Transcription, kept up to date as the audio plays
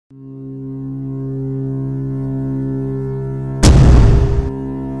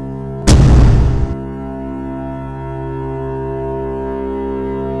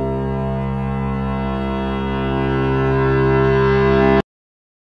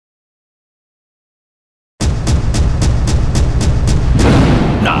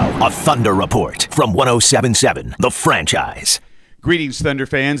Thunder Report from 107.7 The Franchise. Greetings, Thunder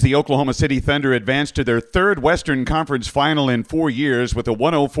fans. The Oklahoma City Thunder advanced to their third Western Conference final in 4 years with a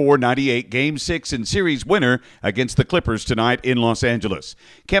 104-98 Game 6 and series winner against the Clippers tonight in Los Angeles.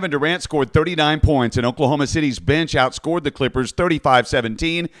 Kevin Durant scored 39 points, and Oklahoma City's bench outscored the Clippers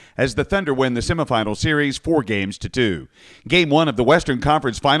 35-17 as the Thunder win the semifinal series 4-2. Game 1 of the Western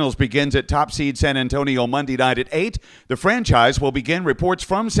Conference Finals begins at top seed San Antonio Monday night at 8. The franchise will begin reports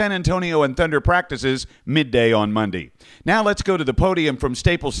from San Antonio and Thunder practices midday on Monday. Now let's go to the podium from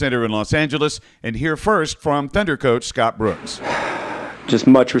Staples Center in Los Angeles and hear first from Thunder coach Scott Brooks. Just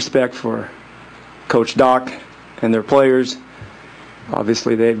much respect for Coach Doc and their players.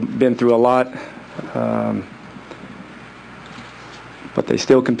 Obviously, they've been through a lot, but they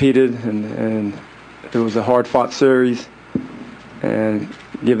still competed, and it was a hard-fought series. And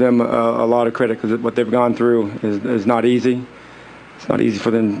give them a lot of credit because what they've gone through is not easy. It's not easy for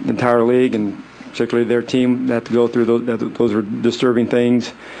the entire league, and particularly their team that had to go through those were disturbing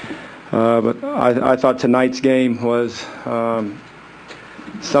things. But I thought tonight's game was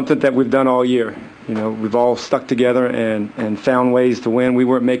something that we've done all year. You know, we've all stuck together and found ways to win. We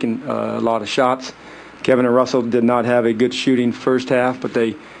weren't making a lot of shots. Kevin and Russell did not have a good shooting first half, but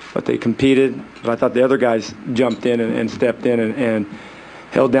they competed. But I thought the other guys jumped in and stepped in and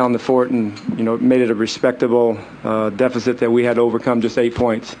held down the fort and, you know, made it a respectable deficit that we had to overcome, just 8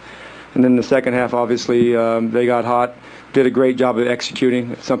 points. And then the second half, obviously, they got hot, did a great job of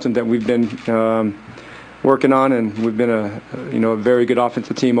executing. It's something that we've been working on, and we've been a very good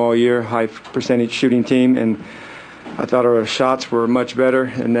offensive team all year, high percentage shooting team. And I thought our shots were much better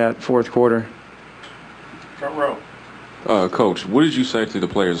in that fourth quarter. Front row. Coach, what did you say to the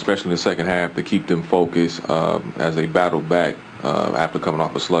players, especially in the second half, to keep them focused as they battled back after coming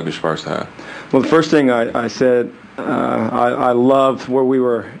off a sluggish first half? Well, the first thing I said, I loved where we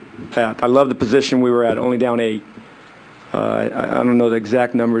were at. I love the position we were at, only down 8. I don't know the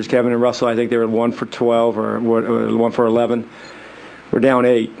exact numbers. Kevin and Russell, I think they were 1 for 12 or 1 for 11. We're down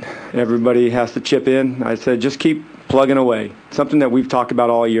 8. Everybody has to chip in. I said, just keep plugging away. Something that we've talked about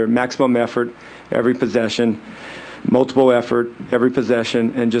all year, maximum effort, every possession, multiple effort, every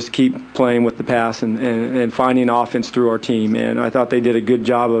possession, and just keep playing with the pass and finding offense through our team. And I thought they did a good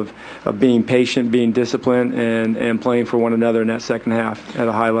job of being patient, being disciplined, and playing for one another in that second half at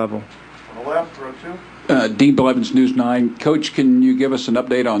a high level. On the left, row 2. Dean Blevins, News 9. Coach, can you give us an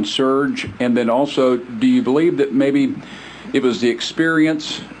update on Serge? And then also, do you believe that maybe it was the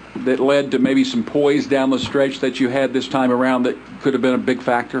experience that led to maybe some poise down the stretch that you had this time around that could have been a big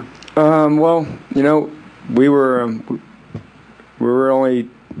factor? Well, you know, we were only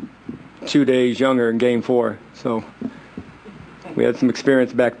 2 days younger in Game 4, so we had some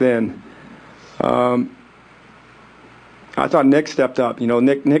experience back then. I thought Nick stepped up. You know,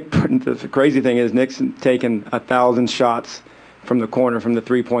 Nick. The crazy thing is Nick's taken 1,000 shots from the corner, from the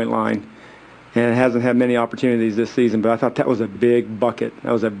three-point line, and hasn't had many opportunities this season. But I thought that was a big bucket.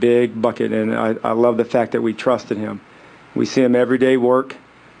 That was a big bucket, and I love the fact that we trusted him. We see him every day work.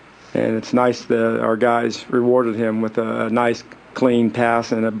 And it's nice that our guys rewarded him with a nice, clean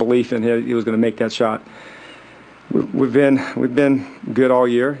pass and a belief in him he was going to make that shot. We've been good all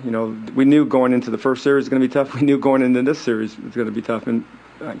year. You know, we knew going into the first series was going to be tough. We knew going into this series was going to be tough. And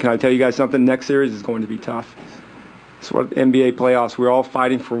can I tell you guys something? Next series is going to be tough. It's what NBA playoffs. We're all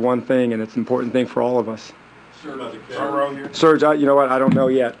fighting for one thing, and it's an important thing for all of us. Serge, you know what? I don't know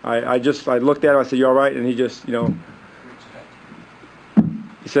yet. I looked at him. I said, "You all right?" And he just, you know.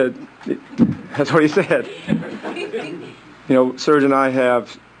 He said, that's what he said. You know, Serge and I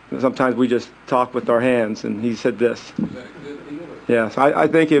sometimes we just talk with our hands, and he said this. Yes, I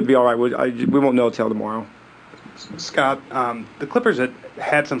think it'd be all right. We won't know until tomorrow. Scott, the Clippers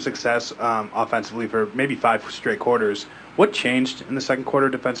had some success offensively for maybe 5 straight quarters. What changed in the second quarter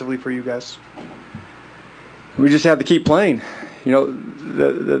defensively for you guys? We just have to keep playing. You know,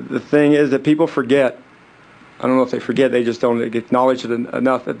 the thing is that people forget. I don't know if they forget, they just don't acknowledge it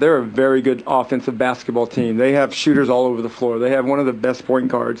enough, that they're a very good offensive basketball team. They have shooters all over the floor. They have one of the best point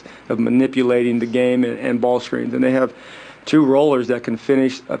guards of manipulating the game and ball screens. And they have 2 rollers that can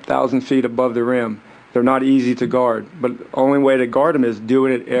finish 1,000 feet above the rim. They're not easy to guard, but the only way to guard them is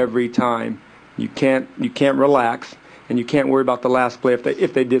doing it every time. You can't relax, and you can't worry about the last play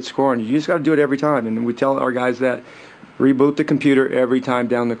if they did score on you. You just got to do it every time. And we tell our guys that. Reboot the computer every time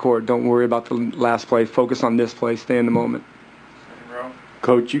down the court. Don't worry about the last play. Focus on this play. Stay in the moment.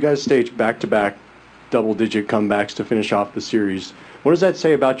 Coach, you guys staged back-to-back double-digit comebacks to finish off the series. What does that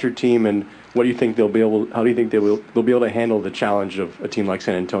say about your team, and what do you think they'll be able? How do you think they'll be able to handle the challenge of a team like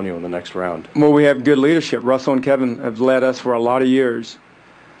San Antonio in the next round? Well, we have good leadership. Russell and Kevin have led us for a lot of years.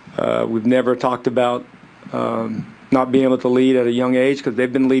 We've never talked about not being able to lead at a young age because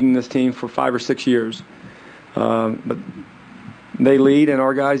they've been leading this team for 5 or 6 years. But they lead, and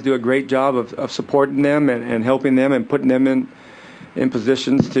our guys do a great job of supporting them and helping them and putting them in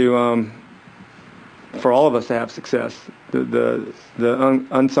positions to for all of us to have success. The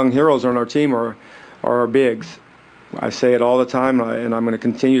unsung heroes on our team are our bigs. I say it all the time, and I'm going to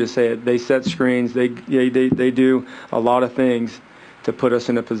continue to say it. They set screens. They do a lot of things to put us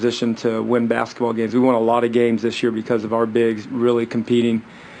in a position to win basketball games. We won a lot of games this year because of our bigs really competing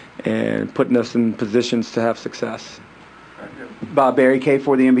and putting us in positions to have success. Bob Barry,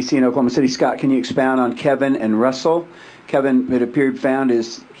 K4 the NBC in Oklahoma City. Scott, can you expound on Kevin and Russell? Kevin, it appeared, found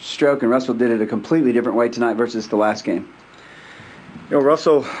his stroke, and Russell did it a completely different way tonight versus the last game.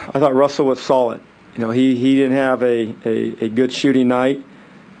 Russell, I thought Russell was solid. He didn't have a good shooting night,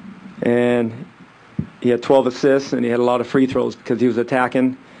 and he had 12 assists, and he had a lot of free throws because he was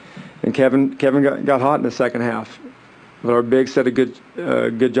attacking. And Kevin got hot in the second half. But our bigs did a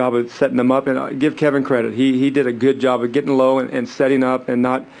good job of setting them up, and I give Kevin credit. He did a good job of getting low and setting up and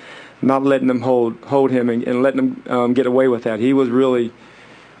not letting them hold him and letting them get away with that. He was really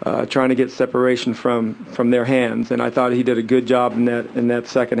trying to get separation from their hands, and I thought he did a good job in that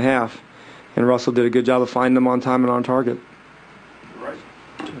second half. And Russell did a good job of finding them on time and on target. Right.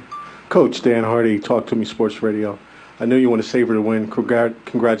 Coach Dan Hardy, Talk to Me Sports Radio. I know you want to savor the win.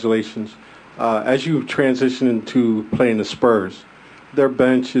 Congratulations. As you transition into playing the Spurs, their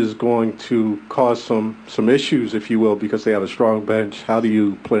bench is going to cause some issues, if you will, because they have a strong bench. How do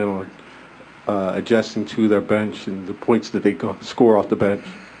you plan on adjusting to their bench and the points that they score off the bench?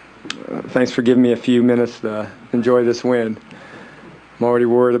 Thanks for giving me a few minutes to enjoy this win. I'm already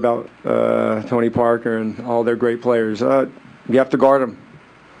worried about Tony Parker and all their great players. You have to guard them.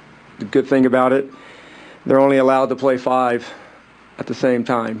 The good thing about it, they're only allowed to play 5 at the same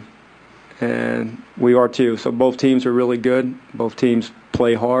time, and we are too. So both teams are really good. Both teams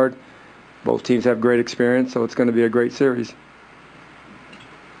play hard. Both teams have great experience, so it's going to be a great series.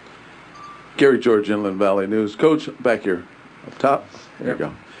 Gary George, Inland Valley News. Coach, back here up top. There you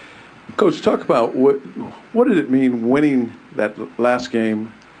go. Coach, talk about what did it mean winning that last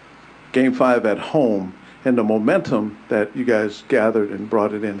game, Game 5 at home, and the momentum that you guys gathered and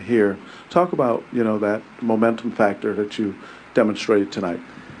brought it in here. Talk about, that momentum factor that you demonstrated tonight.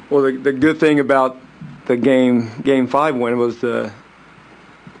 Well, the good thing about the Game 5 win was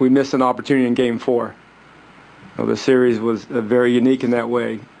we missed an opportunity in Game 4. The series was very unique in that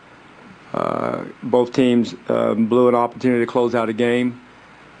way. Both teams blew an opportunity to close out a game.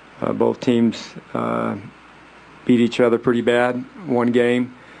 Both teams beat each other pretty bad, one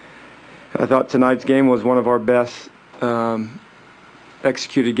game. I thought tonight's game was one of our best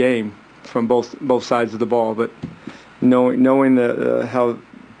executed game from both sides of the ball. But knowing how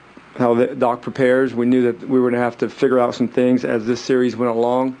Doc prepares, we knew that we were going to have to figure out some things as this series went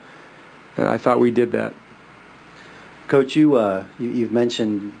along, and I thought we did that. Coach, you've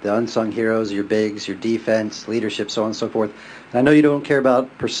mentioned the unsung heroes, your bigs, your defense, leadership, so on and so forth. And I know you don't care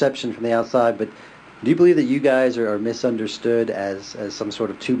about perception from the outside, but do you believe that you guys are misunderstood as some sort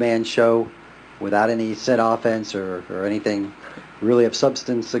of two-man show without any set offense or anything really of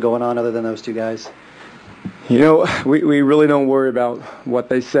substance going on other than those two guys? We really don't worry about what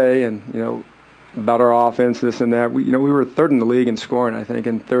they say and, about our offense, this and that. We were third in the league in scoring, I think,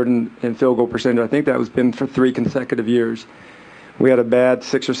 and third in field goal percentage. I think that was been for 3 consecutive years. We had a bad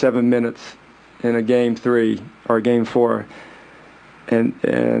 6 or 7 minutes in a Game 3 or Game 4. And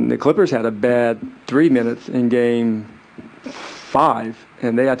the Clippers had a bad 3 minutes in Game 5,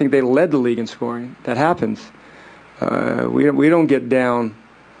 and I think they led the league in scoring. That happens. We don't get down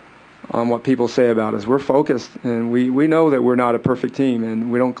on what people say about us. We're focused, and we know that we're not a perfect team,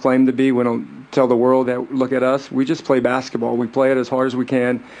 and we don't claim to be. We don't tell the world that look at us. We just play basketball. We play it as hard as we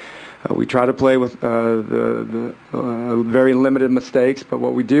can. We try to play with the very limited mistakes, but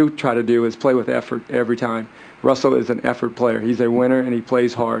what we do try to do is play with effort every time. Russell is an effort player. He's a winner, and he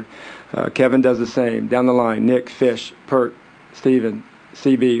plays hard. Kevin does the same. Down the line, Nick, Fish, Pert, Steven,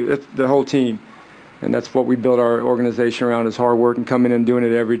 CB, that's the whole team. And that's what we build our organization around, is hard work and coming in and doing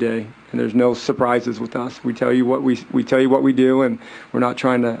it every day. And there's no surprises with us. We tell you what we tell you what we do, and we're not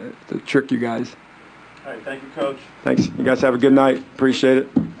trying to trick you guys. All right, thank you, Coach. Thanks. You guys have a good night. Appreciate it.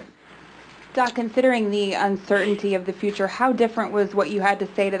 Doc, considering the uncertainty of the future, how different was what you had to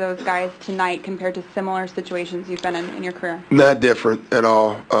say to those guys tonight compared to similar situations you've been in your career? Not different at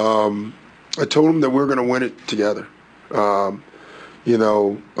all. I told them that we're going to win it together.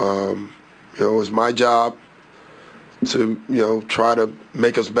 It was my job to, try to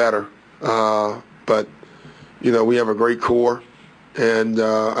make us better. But we have a great core. And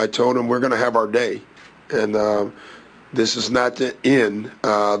I told him we're going to have our day. And this is not the end.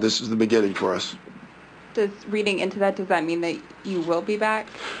 This is the beginning for us. Reading into that, does that mean that you will be back?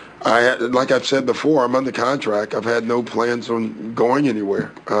 Like I've said before, I'm under contract. I've had no plans on going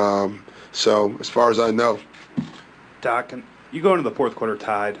anywhere. So as far as I know. Doc, you go into the fourth quarter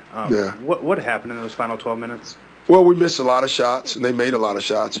tied. Yeah. What happened in those final 12 minutes? Well, we missed a lot of shots, and they made a lot of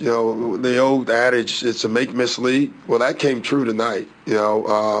shots. You know, the old adage, it's a make-miss league. Well, that came true tonight. You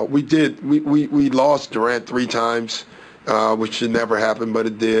know, we lost Durant 3 times, which should never happen, but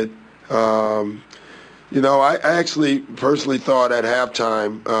it did. You know, I actually personally thought at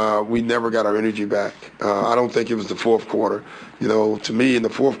halftime we never got our energy back. I don't think it was the fourth quarter. You know, to me, in the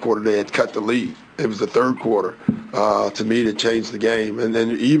fourth quarter, they had cut the lead. It was the third quarter, to me, that changed the game. And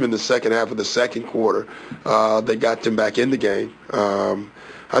then even the second half of the second quarter, they got them back in the game.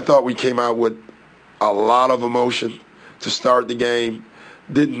 I thought we came out with a lot of emotion to start the game.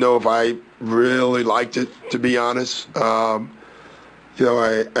 Didn't know if I really liked it, to be honest. You know,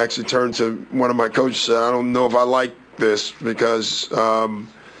 I actually turned to one of my coaches and said, I don't know if I like this because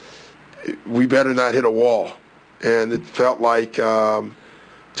we better not hit a wall. And it felt like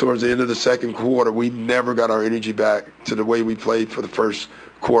towards the end of the second quarter, we never got our energy back to the way we played for the first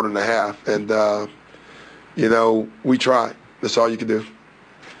quarter and a half. And, you know, we tried. That's all you can do.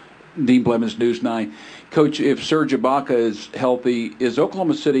 Dean Blemmons, News 9. Coach, if Serge Ibaka is healthy, is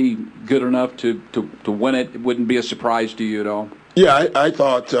Oklahoma City good enough to win it? It wouldn't be a surprise to you at all? Yeah, I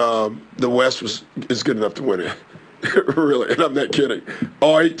thought the West is good enough to win it. Really, and I'm not kidding.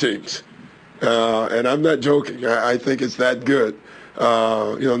 All 8 teams. And I'm not joking. I think it's that good.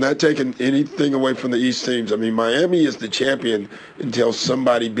 You know, not taking anything away from the East teams. I mean, Miami is the champion until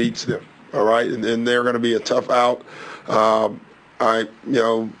somebody beats them, all right? And they're going to be a tough out. You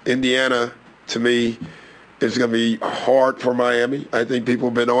know, Indiana, to me, is going to be hard for Miami. I think people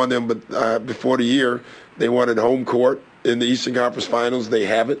have been on them, but before the year, they wanted home court in the Eastern Conference Finals. They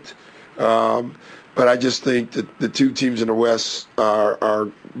haven't. But I just think that the 2 teams in the West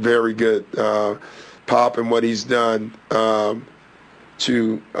are very good. Pop and what he's done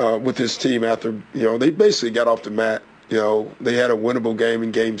with his team after, you know, they basically got off the mat. You know, they had a winnable game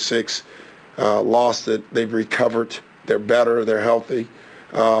in Game 6, lost it. They've recovered. They're better. They're healthy.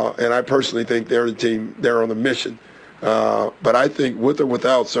 And I personally think they're the team. They're on a mission. But I think with or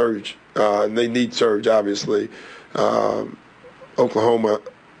without Serge, and they need Serge, obviously, Oklahoma,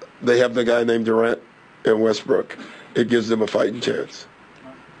 they have the guy named Durant and Westbrook. It gives them a fighting chance.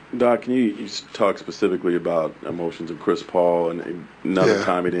 Doc, can you talk specifically about emotions of Chris Paul? And another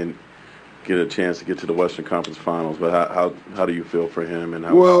time he didn't get a chance to get to the Western Conference Finals, but how do you feel for him? And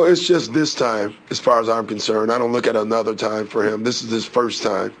well, it's just this time, as far as I'm concerned. I don't look at another time for him. This is his first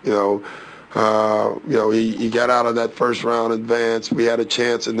time. You know, he got out of that first round advance. We had a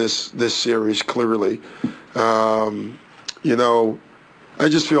chance in this series, clearly. You know, I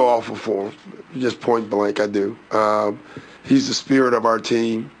just feel awful for him, just point blank, I do. He's the spirit of our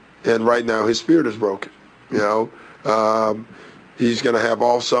team, and right now his spirit is broken. You know, he's going to have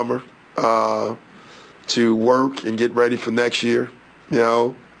all summer to work and get ready for next year. You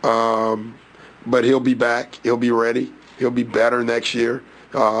know, but he'll be back. He'll be ready. He'll be better next year.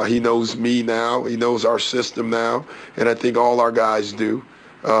 He knows me now. He knows our system now, and I think all our guys do.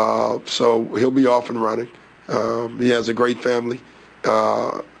 So he'll be off and running. He has a great family,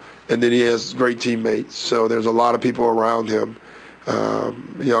 and then he has great teammates. So there's a lot of people around him.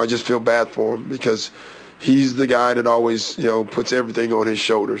 You know, I just feel bad for him because he's the guy that always, you know, puts everything on his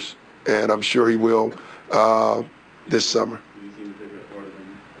shoulders, and I'm sure he will this summer.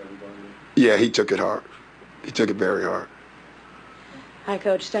 Yeah, he took it hard. He took it very hard. Hi,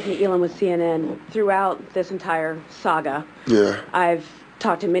 Coach. Stephanie Elam with CNN. Throughout this entire saga, I've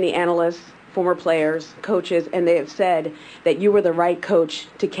talked to many analysts, former players, coaches, and they have said that you were the right coach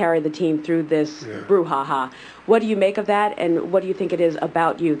to carry the team through this brouhaha. What do you make of that, and what do you think it is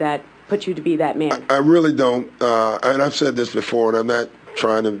about you that put you to be that man? I really don't, and I've said this before, and I'm not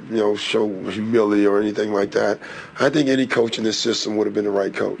trying to, you know, show humility or anything like that. I think any coach in this system would have been the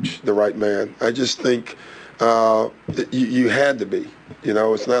right coach, the right man. I just think you had to be. You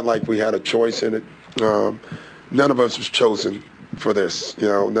know, it's not like we had a choice in it. None of us was chosen for this. You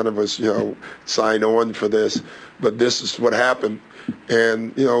know, none of us, you know, signed on for this. But this is what happened.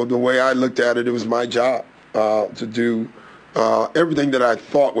 And, you know, the way I looked at it, it was my job to do everything that I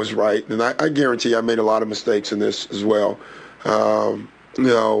thought was right. And I guarantee I made a lot of mistakes in this as well. You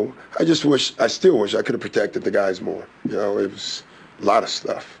know, I still wish I could have protected the guys more. You know, it was a lot of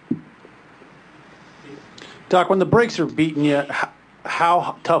stuff. Doc, when the breaks are beating you,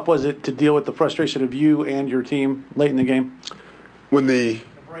 how tough was it to deal with the frustration of you and your team late in the game? when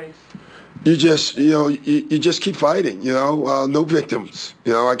you just keep fighting, no victims.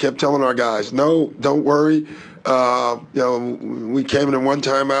 I kept telling our guys, no, don't worry. We came in one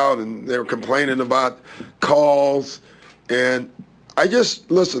timeout and they were complaining about calls. And I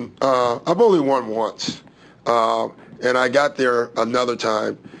just, listen, I've only won once. And I got there another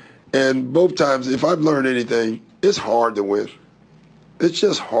time. And both times, if I've learned anything, it's hard to win. It's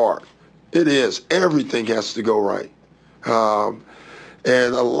just hard. It is. Everything has to go right.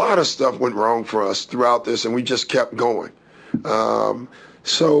 And a lot of stuff went wrong for us throughout this, and we just kept going.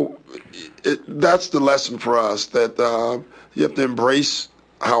 So that's the lesson for us, that you have to embrace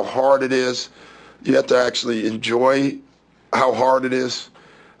how hard it is. You have to actually enjoy how hard it is.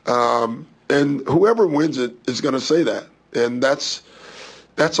 And whoever wins it is going to say that. And that's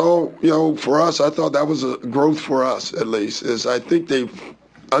all, for us. I thought that was a growth for us, at least, is I think they've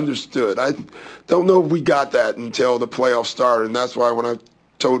understood. I don't know if we got that until the playoffs started, and that's why when I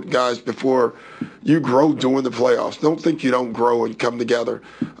told guys before, you grow during the playoffs. Don't think you don't grow and come together.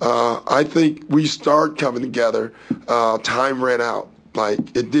 I think we start coming together. Time ran out,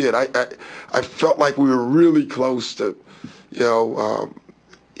 like it did. I felt like we were really close to, you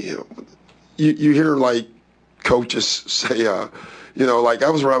hear like coaches say, like I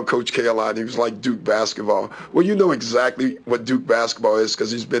was around Coach K a lot. He was like Duke basketball. Well, you know exactly what Duke basketball is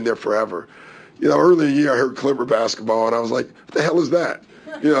because he's been there forever. Earlier in the year I heard Clipper basketball, and I was like, what the hell is that?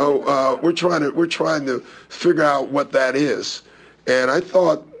 We're trying to figure out what that is. And I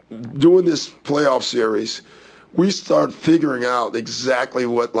thought doing this playoff series, we start figuring out exactly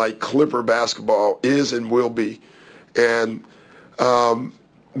what like Clipper basketball is and will be. And I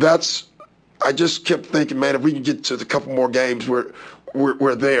just kept thinking, man, if we can get to a couple more games,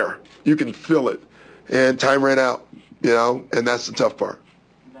 we're there. You can feel it. And time ran out, and that's the tough part.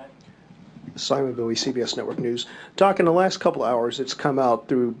 Simon Bowie, CBS Network News. Doc, in the last couple of hours, it's come out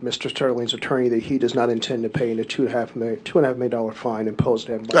through Mr. Sterling's attorney that he does not intend to pay a $2.5 million fine imposed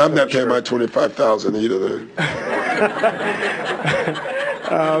on him. I'm not paying my $25,000 either.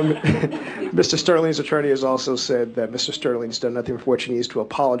 Mr. Sterling's attorney has also said that Mr. Sterling's done nothing for which he needs to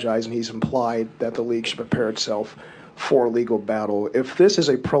apologize, and he's implied that the league should prepare itself for a legal battle. If this is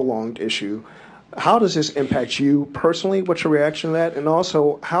a prolonged issue, how does this impact you personally? What's your reaction to that? And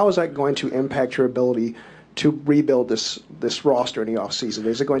also, how is that going to impact your ability to rebuild this roster in the offseason?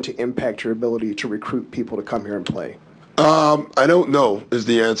 Is it going to impact your ability to recruit people to come here and play? I don't know is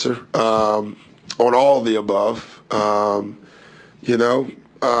the answer on all of the above. I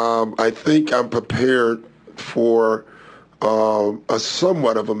think I'm prepared for a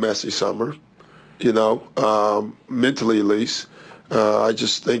somewhat of a messy summer, mentally at least. I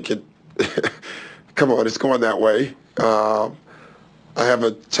just think it, come on, it's going that way. I have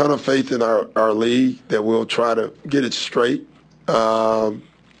a ton of faith in our league that we'll try to get it straight, but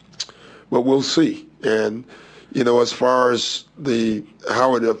we'll see. And, as far as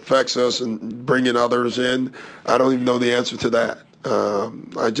how it affects us and bringing others in, I don't even know the answer to that.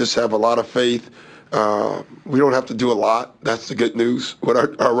 I just have a lot of faith. We don't have to do a lot. That's the good news. With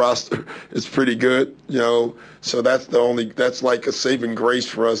our roster is pretty good, so that's like a saving grace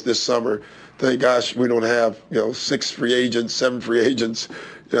for us this summer. Thank gosh we don't have, 6 free agents, 7 free agents.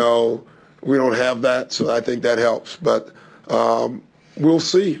 We don't have that, so I think that helps. But we'll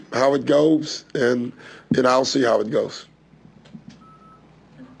see how it goes, and I'll see how it goes.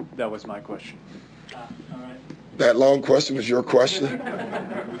 That was my question. All right. That long question was your question?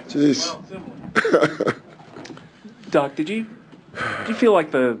 Jeez. Doc, did you feel like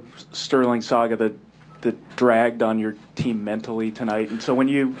the Sterling saga that dragged on your team mentally tonight? And so when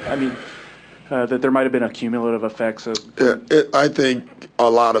that there might have been a cumulative effects of... I think a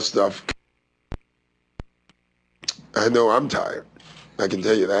lot of stuff. I know I'm tired. I can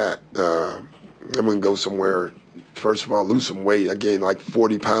tell you that. I'm going to go somewhere, first of all, lose some weight. I gained like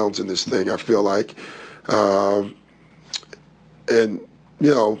 40 pounds in this thing, I feel like. And,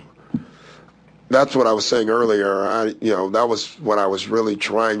 that's what I was saying earlier. That was what I was really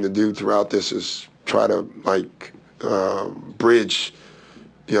trying to do throughout this, is try to, bridge.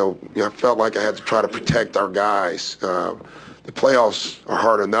 I felt like I had to try to protect our guys. The playoffs are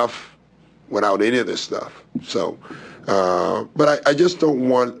hard enough without any of this stuff. So, but I just don't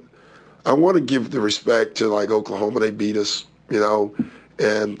want. I want to give the respect to Oklahoma. They beat us,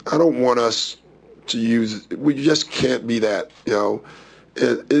 and I don't want us to use. We just can't be that.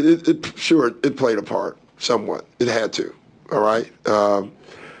 It played a part somewhat. It had to. All right,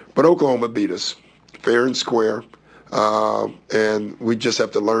 but Oklahoma beat us fair and square. And we just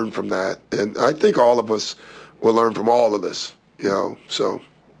have to learn from that. And I think all of us will learn from all of this, so.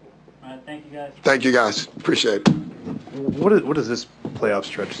 All right, thank you guys. Thank you guys. Appreciate it. What has this playoff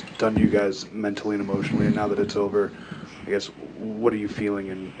stretch done to you guys mentally and emotionally? And now that it's over, I guess, what are you feeling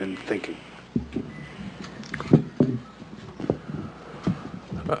and thinking?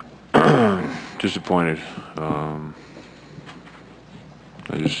 Disappointed. I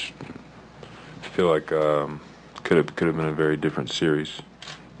just feel like could have been a very different series.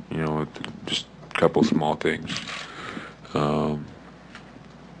 You know, with just a couple small things.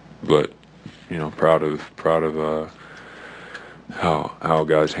 But you know, proud of how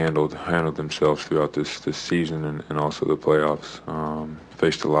guys handled themselves throughout this season and also the playoffs.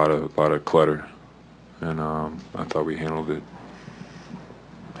 Faced a lot of clutter, and I thought we handled it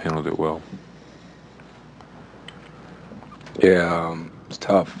well. Yeah, it's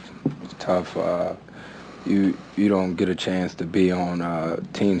tough. It's tough. You don't get a chance to be on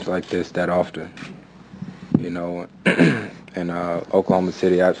teams like this that often, you know. And Oklahoma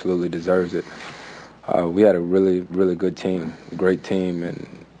City absolutely deserves it. We had a really, really good team, great team, and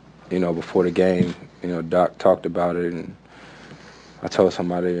you know, before the game, you know, Doc talked about it, and I told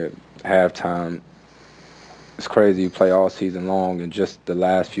somebody at halftime, it's crazy. You play all season long, and just the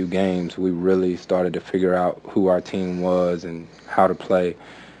last few games, we really started to figure out who our team was and how to play.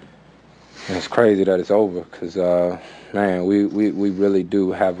 And it's crazy that it's over, because man, we really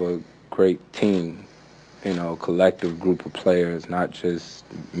do have a great team. You know, collective group of players, not just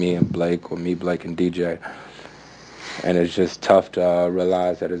me and Blake or me, Blake, and DJ. And it's just tough to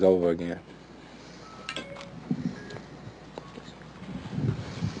realize that it's over again.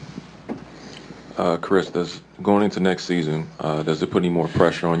 Chris, going into next season, does it put any more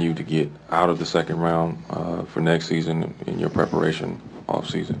pressure on you to get out of the second round for next season in your preparation off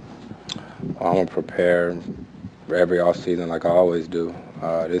season? I'm going to prepare for every off season like I always do.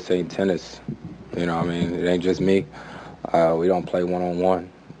 This ain't tennis. You know, I mean, it ain't just me. We don't play one-on-one,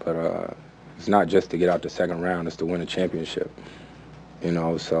 but it's not just to get out the second round, it's to win a championship. You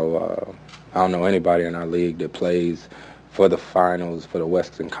know, so I don't know anybody in our league that plays for the finals, for the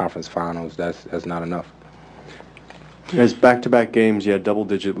Western Conference Finals. That's not enough. You guys, back-to-back games, you had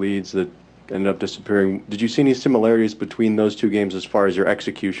double-digit leads that ended up disappearing. Did you see any similarities between those two games as far as your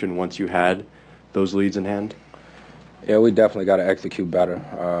execution once you had those leads in hand? Yeah, we definitely got to execute better.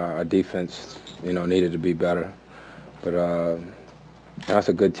 Our defense, you know, needed to be better. But that's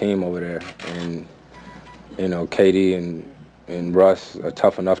a good team over there. And, you know, Katie and Russ are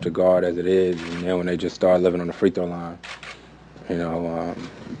tough enough to guard as it is. And then when they just start living on the free throw line, you know,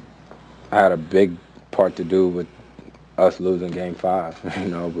 I had a big part to do with us losing Game 5, you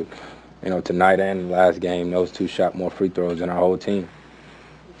know. But, you know, tonight and the last game, those two shot more free throws than our whole team.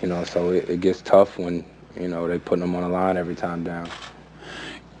 You know, so it gets tough when, you know, they putting them on the line every time down.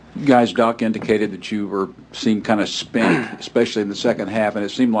 Guys, Doc indicated that you seemed kind of spent, especially in the second half, and it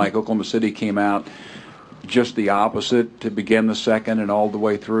seemed like Oklahoma City came out just the opposite to begin the second and all the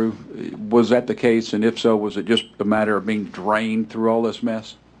way through. Was that the case? And if so, was it just a matter of being drained through all this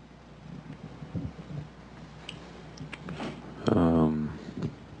mess?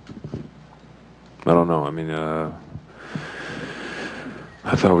 I don't know. I mean, I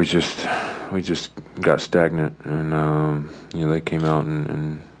thought we just got stagnant, and you know, they came out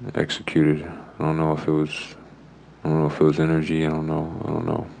and executed. I don't know if it was energy. I don't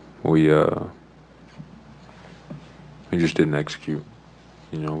know. We just didn't execute.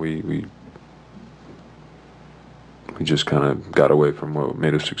 You know, we just kind of got away from what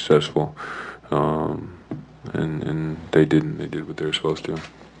made us successful, and they didn't. They did what they were supposed to.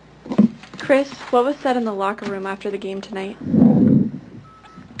 Chris, what was said in the locker room after the game tonight?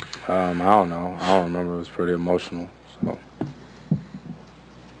 I don't know. I don't remember. It was pretty emotional. So.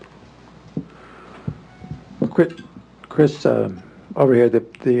 Chris, over here,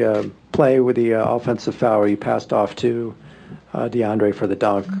 the play with the offensive foul, you passed off to DeAndre for the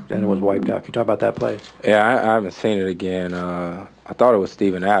dunk, and it was wiped out. Can you talk about that play? Yeah, I haven't seen it again. I thought it was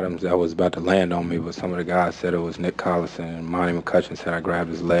Steven Adams that was about to land on me, but some of the guys said it was Nick Collison, and Monty McCutcheon said I grabbed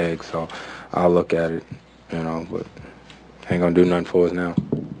his leg, so I'll look at it, you know, but ain't gonna do nothing for us now.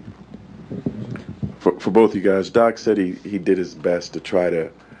 For both you guys, Doc said he did his best to try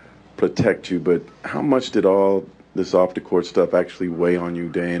to protect you, but how much did all this off-the-court stuff actually weigh on you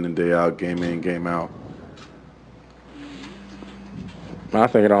day in and day out, game in, game out? I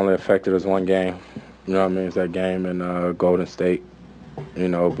think it only affected us one game. You know what I mean? It's that game in Golden State. You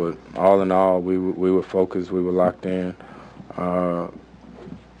know, but all in all, we were focused, we were locked in.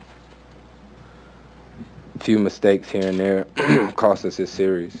 Few mistakes here and there cost us this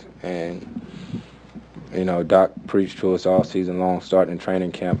series. And, you know, Doc preached to us all season long, starting in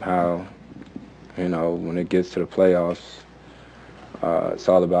training camp, how, you know, when it gets to the playoffs, It's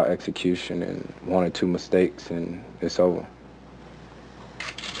all about execution and 1 or 2 mistakes, and it's over.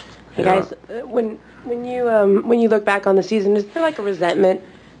 Hey guys, when you look back on the season, is there like a resentment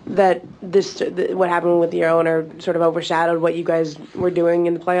that what happened with your owner sort of overshadowed what you guys were doing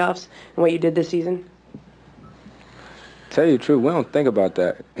in the playoffs and what you did this season? Tell you the truth, we don't think about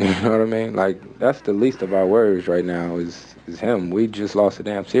that. You know what I mean? Like, that's the least of our worries right now is him. We just lost a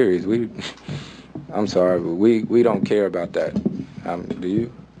damn series. I'm sorry, but we don't care about that. Do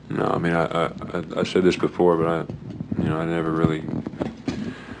you? No, I mean, I said this before, but I never really,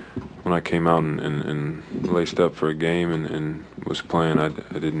 when I came out and laced up for a game and was playing, I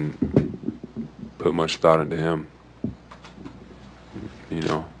didn't put much thought into him. You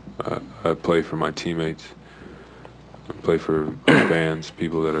know, I play for my teammates. I play for fans,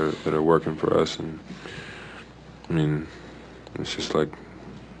 people that are working for us, and I mean, it's just like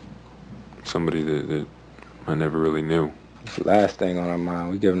somebody that I never really knew. It's the last thing on our mind.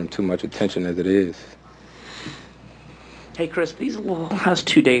 We're giving them too much attention as it is. Hey, Chris, these last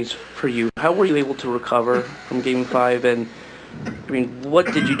 2 days for you, how were you able to recover from Game 5? And, I mean, what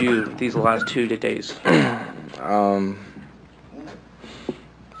did you do these last 2 days?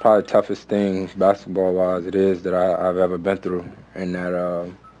 Probably the toughest thing basketball-wise it is that I've ever been through. And that,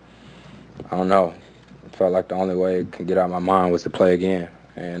 I don't know, it felt like the only way it could get out of my mind was to play again.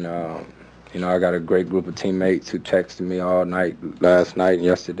 And, I got a great group of teammates who texted me all night, last night and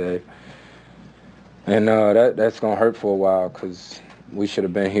yesterday. And that's going to hurt for a while because we should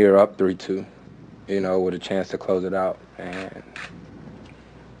have been here up 3-2, with a chance to close it out. And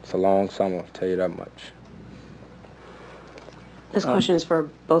it's a long summer, I'll tell you that much. This question is for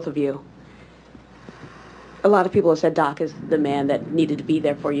both of you. A lot of people have said Doc is the man that needed to be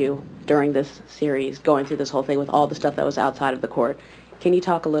there for you during this series, going through this whole thing with all the stuff that was outside of the court. Can you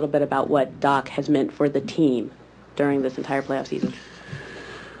talk a little bit about what Doc has meant for the team during this entire playoff season?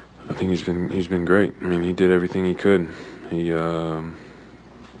 I think he's been great. I mean, he did everything he could. He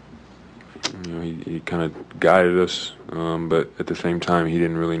he kind of guided us, but at the same time, he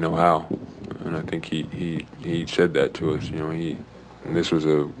didn't really know how. And I think he said that to us. This was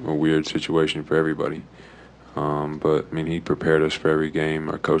a weird situation for everybody. But I mean, he prepared us for every game.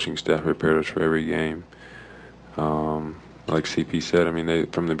 Our coaching staff prepared us for every game. Like CP said, I mean,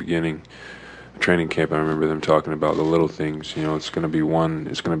 from the beginning, training camp, I remember them talking about the little things. It's going to be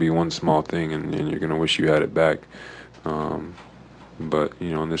one small thing, and you're going to wish you had it back. But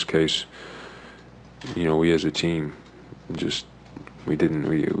in this case, we as a team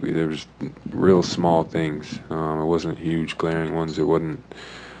there was real small things. It wasn't huge glaring ones. It wasn't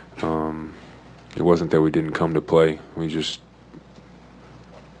that we didn't come to play. We just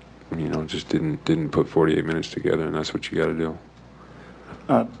didn't put 48 minutes together, and that's what you got to do.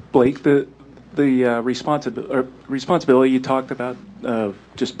 Blake, the responsibility you talked about,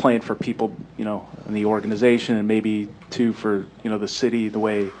 just playing for people, in the organization, and maybe too for the city, the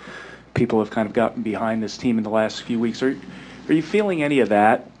way people have kind of gotten behind this team in the last few weeks. Are you feeling any of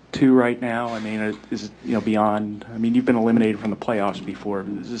that too right now? I mean, is it beyond? I mean, you've been eliminated from the playoffs before.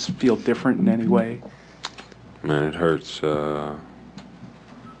 Does this feel different in any way? Man, it hurts.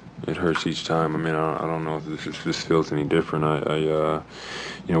 It hurts each time. I mean, I don't know if this feels any different.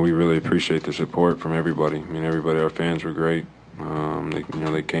 We really appreciate the support from everybody. I mean, our fans were great.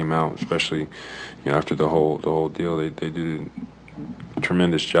 They came out, especially after the whole deal. They did a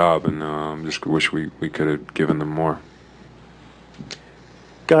tremendous job, and just wish we could have given them more.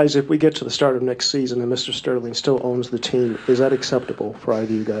 Guys, if we get to the start of next season and Mr. Sterling still owns the team, is that acceptable for either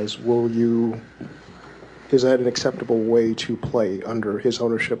of you guys? Is that an acceptable way to play under his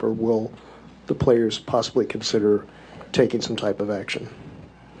ownership, or will the players possibly consider taking some type of action?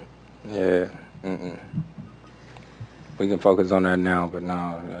 Yeah. We can focus on that now, but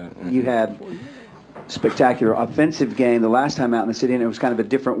no. You had a spectacular offensive game the last time out in the city, and it was kind of a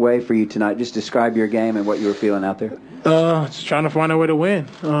different way for you tonight. Just describe your game and what you were feeling out there. Just trying to find a way to win.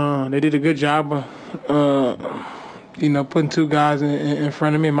 They did a good job of, putting 2 guys in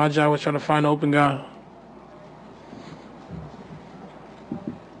front of me. My job was trying to find an open guy.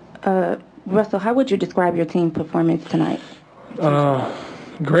 Russell, how would you describe your team performance tonight?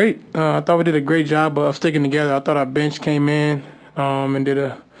 Great. I thought we did a great job of sticking together. I thought our bench came in and did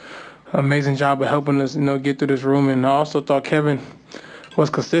an amazing job of helping us, get through this room. And I also thought Kevin was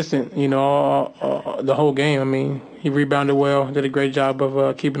consistent, the whole game. I mean, he rebounded well, did a great job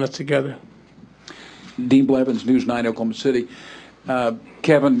of keeping us together. Dean Blevins, News 9 Oklahoma City.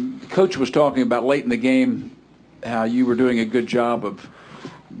 Kevin, Coach was talking about late in the game how you were doing a good job of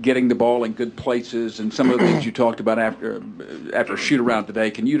getting the ball in good places, and some of the things you talked about after shoot around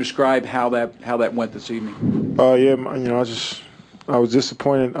today. Can you describe how that went this evening? Yeah, I just was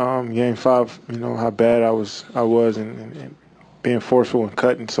disappointed. Game 5, how bad I was, and being forceful and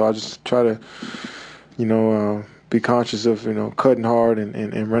cutting. So I just try to, be conscious of, cutting hard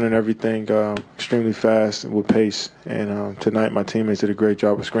and running everything extremely fast with pace. And tonight my teammates did a great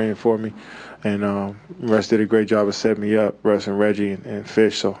job of screening for me. And Russ did a great job of setting me up, Russ and Reggie and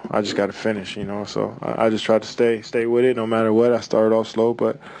Fish. So I just got to finish, So I just tried to stay with it no matter what. I started off slow,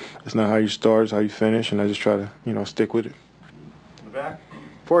 but it's not how you start, it's how you finish. And I just try to, stick with it. Back.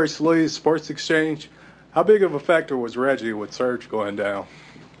 Forrest Lee, Sports Exchange. How big of a factor was Reggie with Serge going down?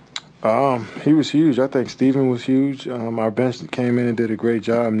 He was huge. I think Steven was huge. Our bench came in and did a great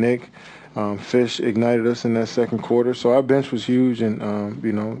job. Nick, Fish ignited us in that second quarter. So our bench was huge, and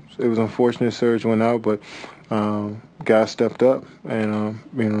it was unfortunate Serge went out, but guys stepped up. And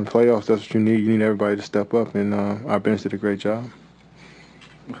in the playoffs, that's what you need. You need everybody to step up, and our bench did a great job.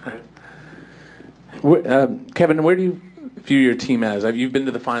 Kevin, where do you view your team as? You've been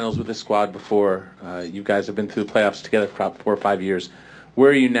to the finals with this squad before. You guys have been through the playoffs together for about 4 or 5 years. Where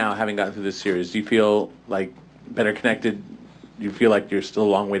are you now, having gotten through this series? Do you feel like better connected? Do you feel like you're still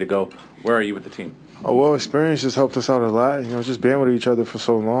a long way to go? Where are you with the team? Oh, well, experience just helped us out a lot. Just being with each other for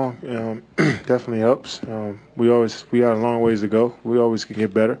so long definitely helps. We got a long ways to go. We always can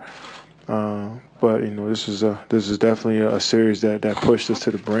get better. But this is definitely a series that pushed us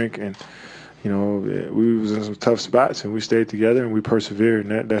to the brink, and we was in some tough spots, and we stayed together and we persevered,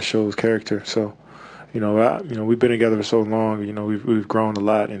 and that shows character. So. We've been together for so long. We've grown a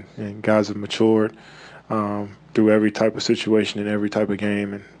lot, and guys have matured through every type of situation and every type of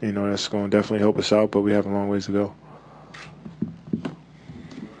game, and that's going to definitely help us out. But we have a long ways to go.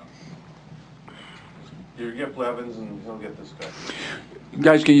 You get Blevins, and he'll get this guy.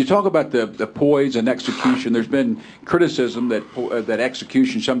 Guys, can you talk about the poise and execution? There's been criticism that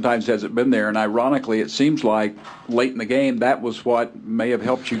execution sometimes hasn't been there, and ironically, it seems like late in the game that was what may have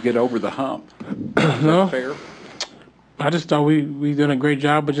helped you get over the hump. Is that fair? I just thought we did a great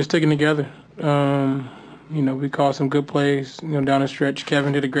job of just sticking together. We called some good plays, down the stretch.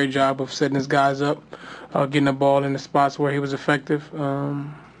 Kevin did a great job of setting his guys up, getting the ball in the spots where he was effective,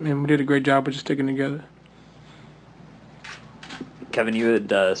 and we did a great job of just sticking together. Kevin, you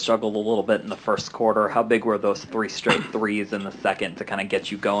had struggled a little bit in the first quarter. How big were those 3 straight threes in the second to kind of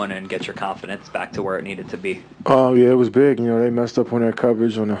get you going and get your confidence back to where it needed to be? Oh, yeah, it was big. They messed up on their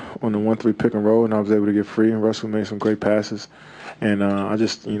coverage on the 1-3 pick and roll, and I was able to get free, and Russell made some great passes. And I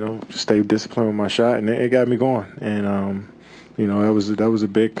just, stayed disciplined with my shot, and it got me going. And, that was a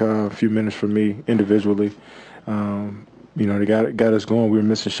big few minutes for me individually. They got us going. We were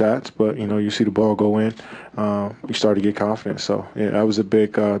missing shots, but you see the ball go in, you start to get confident. So yeah, that was a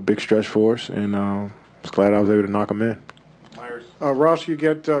big stretch for us, and I was glad I was able to knock them in. Ross, you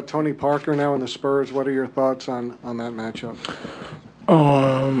get Tony Parker now in the Spurs. What are your thoughts on that matchup?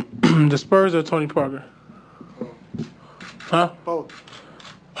 The Spurs or Tony Parker? Huh? Both.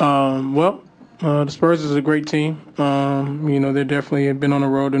 The Spurs is a great team. They definitely have been on the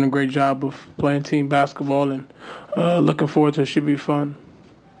road doing a great job of playing team basketball, and looking forward to it. Should be fun.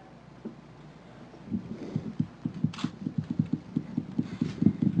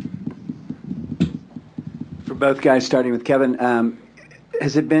 For both guys, starting with Kevin,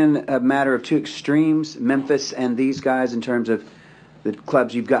 has it been a matter of two extremes, Memphis and these guys, in terms of the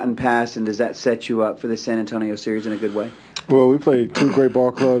clubs you've gotten past, and does that set you up for the San Antonio series in a good way? Well, we played 2 great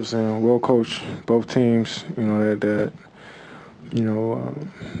ball clubs and well coached both teams.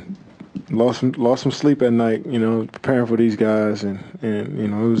 Lost some sleep at night. Preparing for these guys, and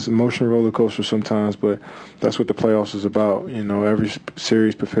it was an emotional roller coaster sometimes. But that's what the playoffs is about. Every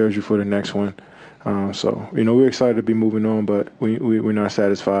series prepares you for the next one. So we're excited to be moving on, but we're not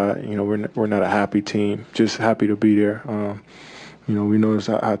satisfied. We're not a happy team. Just happy to be there. We know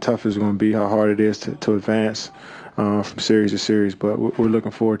how tough it's going to be, how hard it is to advance from series to series. But we're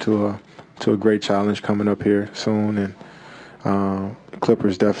looking forward to a great challenge coming up here soon. And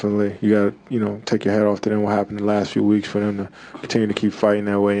Clippers definitely, you got to take your head off to them. What happened the last few weeks for them to continue to keep fighting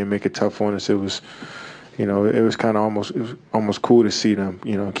that way and make it tough on us. It was kind of almost cool to see them,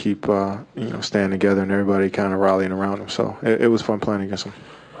 keep staying together and everybody kind of rallying around them. So it was fun playing against them.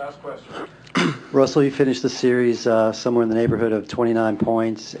 Last question. Russell, you finished the series somewhere in the neighborhood of 29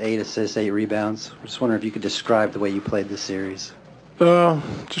 points, 8 assists, 8 rebounds. I just wondering if you could describe the way you played this series.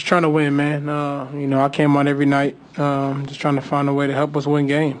 Just trying to win, man. I came out every night just trying to find a way to help us win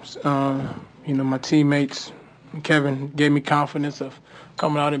games. My teammates Kevin gave me confidence of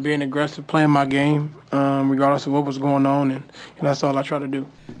coming out and being aggressive, playing my game, regardless of what was going on, and that's all I try to do.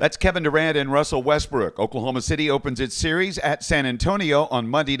 That's Kevin Durant and Russell Westbrook. Oklahoma City opens its series at San Antonio on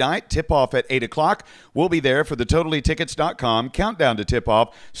Monday night. Tip-off at 8 o'clock. We'll be there for the TotallyTickets.com countdown to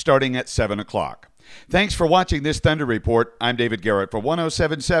tip-off starting at 7 o'clock. Thanks for watching this Thunder Report. I'm David Garrett for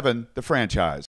 107.7 The Franchise.